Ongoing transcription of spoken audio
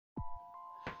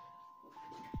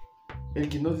el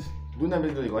que no, de una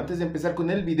vez lo digo, antes de empezar con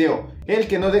el video, el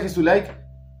que no deje su like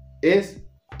es,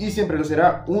 y siempre lo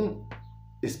será, un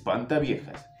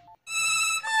espantaviejas.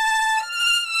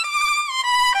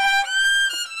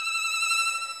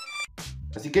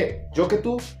 Así que, yo que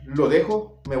tú, lo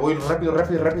dejo, me voy rápido,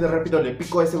 le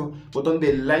pico a ese botón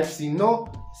de like, si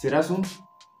no, serás un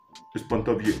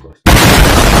espantaviejas.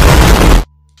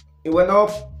 Y bueno,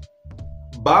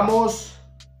 vamos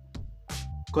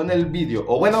con el vídeo,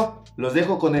 o bueno, los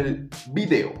dejo con el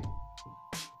video.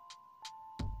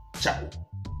 Chao.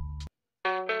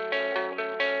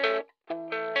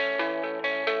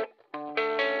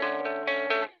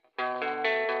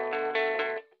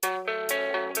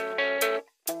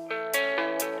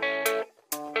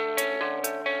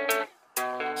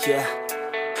 Yeah,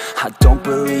 I don't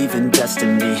believe in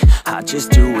destiny, I just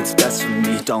do what's best for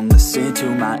me. Don't listen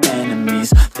to my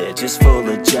enemies, they're just full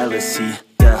of jealousy.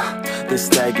 Yeah,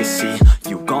 this legacy,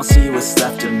 you gon' see what's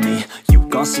left of me. You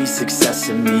gon' see success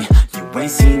in me, you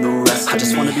ain't seen the rest of me. I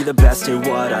just wanna be the best at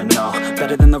what I know,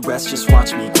 better than the rest, just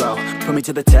watch me grow. Put me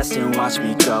to the test and watch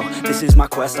me go. This is my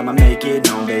quest, I'ma make it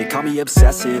known. They call me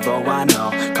obsessive, oh I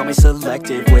know. Call me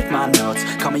selective with my notes,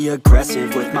 call me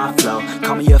aggressive with my flow.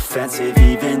 Call me offensive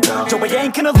even though Joe, I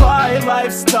ain't gonna lie,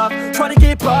 life's tough. Try to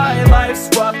get by, life's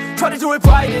rough. Try to do it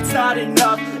right, it's not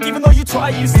enough. Even though you try,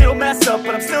 you still mess up.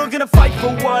 But I'm still gonna fight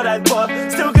for what I love.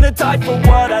 Still gonna die for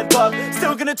what I love.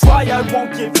 Still gonna try, I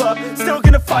won't give up. Still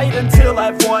gonna fight until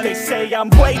I've won. They say I'm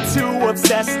way too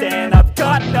obsessed and I've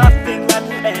got nothing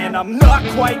left, and I'm not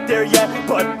quite there yet,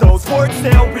 but those words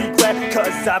they'll regret.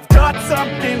 Cause I've got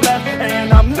something left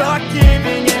and I'm not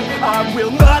giving in. I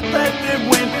will not let them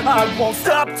win, I won't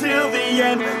stop till the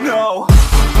end, no.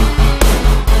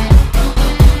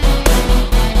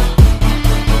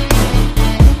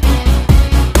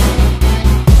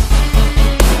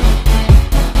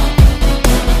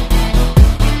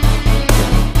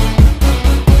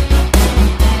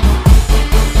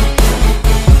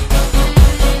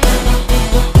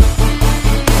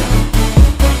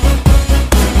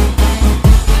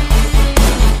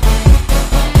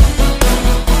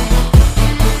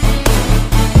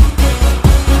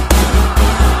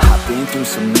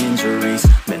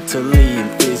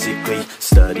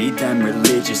 Studied them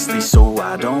religiously so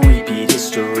I don't repeat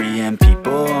history. And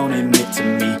people won't admit to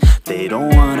me they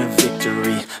don't want a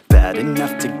victory bad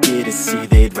enough to get a C.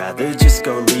 They'd rather just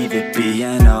go leave it be.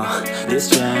 And oh, this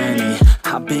journey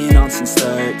I've been on since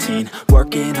 13,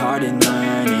 working hard and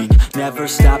learning, never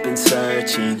stopping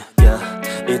searching. Yeah,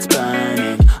 it's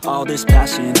burning, all this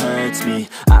passion hurts me.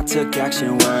 I took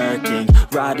action working,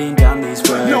 writing down these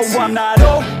words. No, I'm not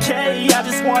okay, I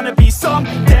just wanna be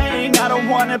something. I don't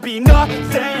wanna be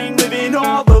nothing, living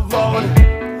all alone.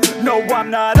 No,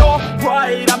 I'm not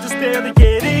alright, I'm just barely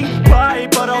getting by.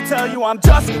 But I'll tell you I'm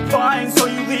just fine, so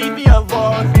you leave me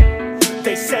alone.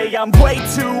 They say I'm way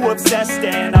too obsessed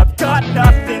and I've got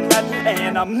nothing left,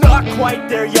 and I'm not quite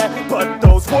there yet, but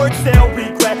those words they'll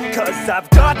regret. Cause I've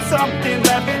got something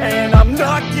left and I'm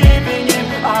not giving in.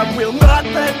 I will not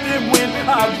let them win,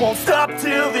 I won't stop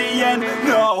till the end,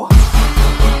 no.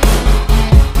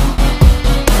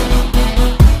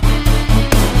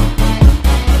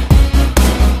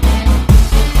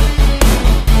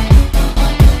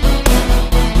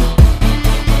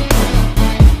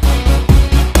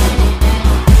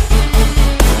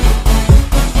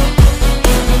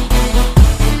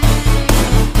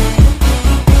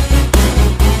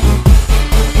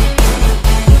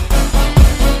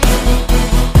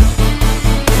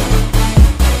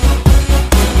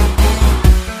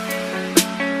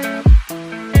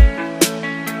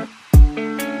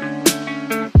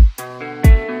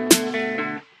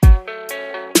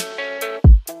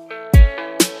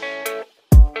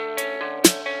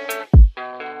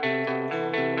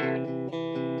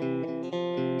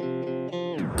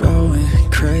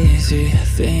 Crazy,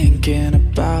 thinking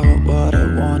about what I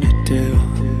wanna do.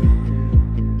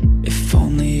 If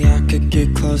only I could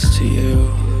get close to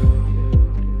you.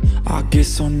 I get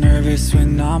so nervous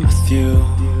when I'm with you.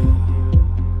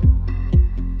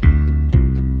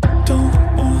 Don't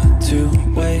want to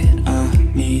wait, I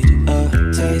need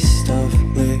a taste of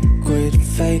liquid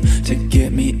fate to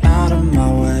get me out of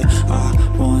my way.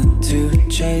 I want to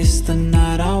chase the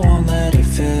night, I won't let it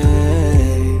fade.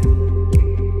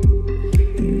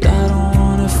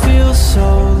 So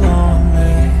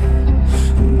lonely,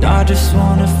 and I just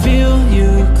wanna feel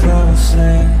you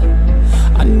closely.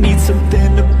 I need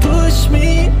something to push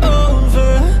me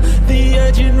over the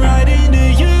edge and right into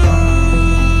you.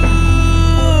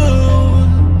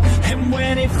 And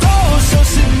when it falls so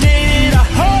sedated, I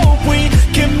hope we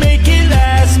can make it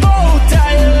last. More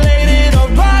dilated, I'll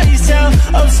rise out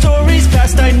of stories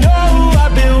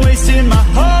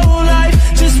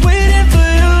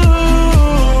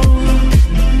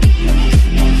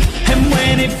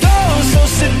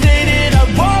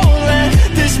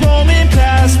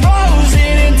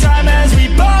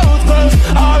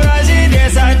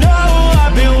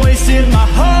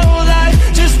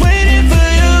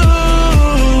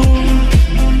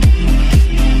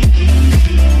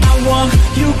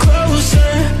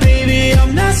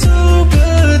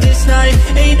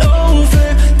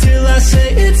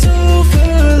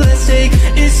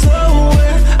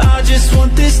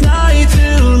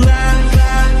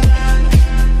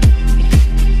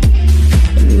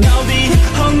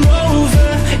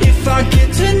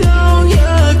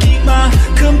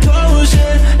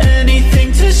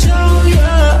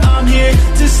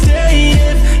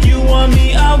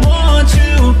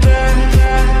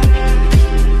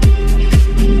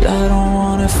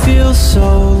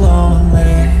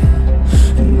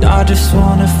I just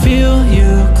wanna feel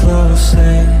you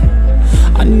closely.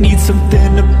 I need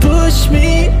something to push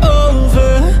me over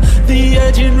the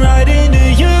edge and right into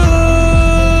you.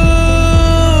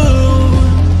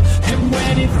 And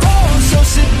when it falls so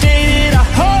sedated, I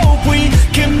hope we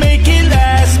can make it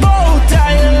last. Both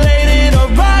dilated or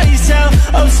rise out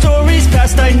of stories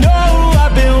past. I know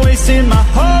I've been wasting my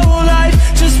whole life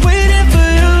just waiting for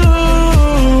you.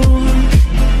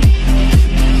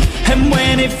 And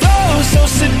when it flows so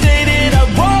sedated, I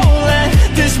won't let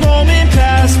this moment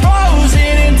pass.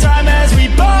 Frozen in time as we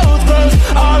both close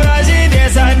our eyes and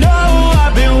dance. I know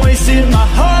I've been wasting my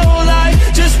whole life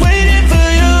just waiting for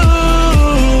you.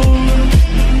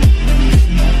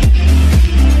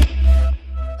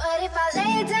 But if I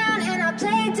lay down and I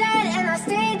play dead and I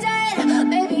stay dead,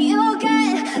 maybe you'll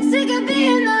get sick of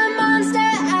being the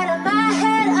monster out of my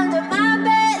head, under my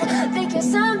bed. Think you're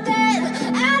something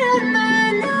out of my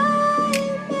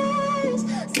nightmares,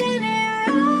 standing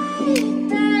right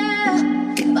there.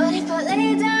 But if I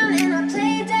lay down and I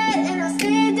play dead and I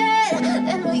stay dead,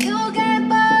 then will you get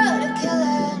bored of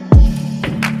killing me?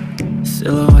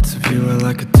 Silhouettes of you are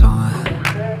like a taunt.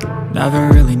 Never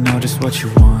really know just what you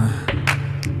want.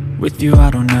 With you I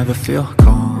don't ever feel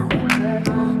calm.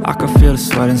 I can feel the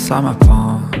sweat inside my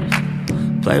palms.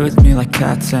 Play with me like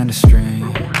cats and a string.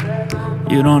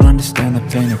 You don't understand the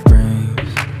pain it brings.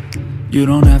 You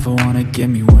don't ever wanna give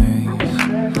me wings.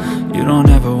 You don't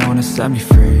ever wanna set me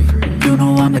free. You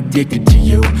know I'm addicted to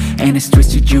you, and it's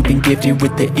twisted, you've been gifted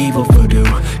with the evil voodoo.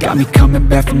 Got me coming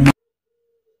back from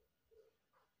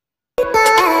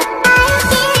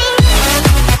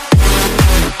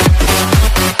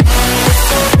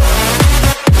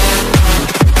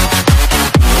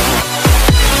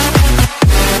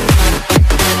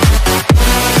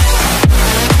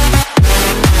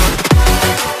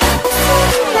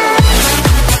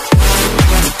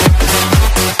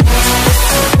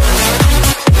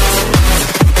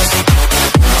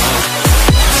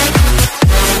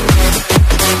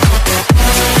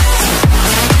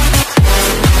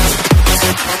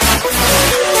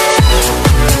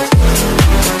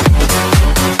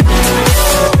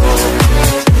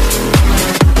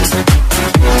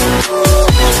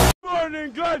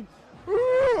Good.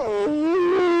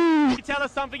 Tell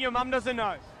us something your mum doesn't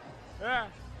know.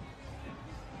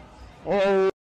 Yeah.